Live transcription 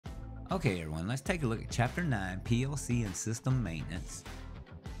Okay everyone, let's take a look at Chapter 9, PLC and System Maintenance.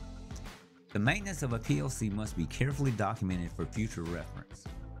 The maintenance of a PLC must be carefully documented for future reference.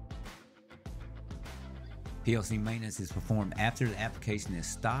 PLC maintenance is performed after the application is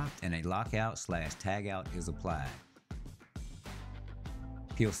stopped and a lockout/tagout is applied.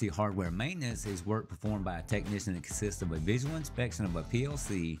 PLC hardware maintenance is work performed by a technician that consists of a visual inspection of a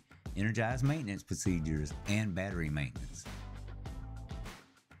PLC, energized maintenance procedures, and battery maintenance.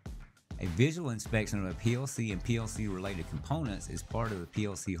 A visual inspection of a PLC and PLC related components is part of the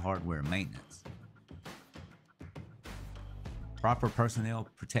PLC hardware maintenance. Proper personnel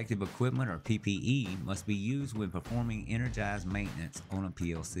protective equipment or PPE must be used when performing energized maintenance on a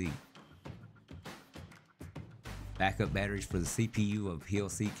PLC. Backup batteries for the CPU of a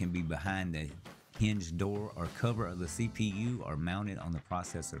PLC can be behind the hinged door or cover of the CPU or mounted on the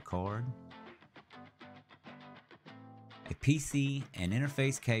processor card. A PC, an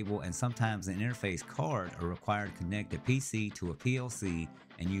interface cable, and sometimes an interface card are required to connect a PC to a PLC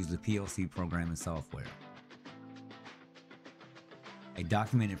and use the PLC programming software. A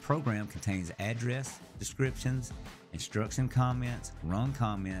documented program contains address, descriptions, instruction comments, run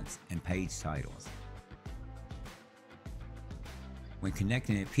comments, and page titles. When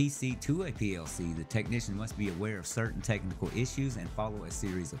connecting a PC to a PLC, the technician must be aware of certain technical issues and follow a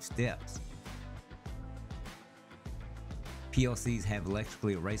series of steps. PLCs have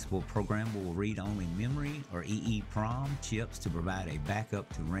electrically erasable programmable read-only memory or EEPROM chips to provide a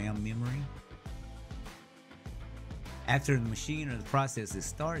backup to RAM memory. After the machine or the process is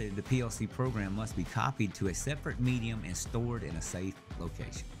started, the PLC program must be copied to a separate medium and stored in a safe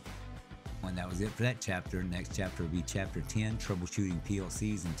location. And that was it for that chapter. Next chapter will be Chapter 10, Troubleshooting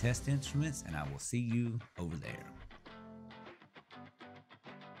PLCs and Test Instruments, and I will see you over there.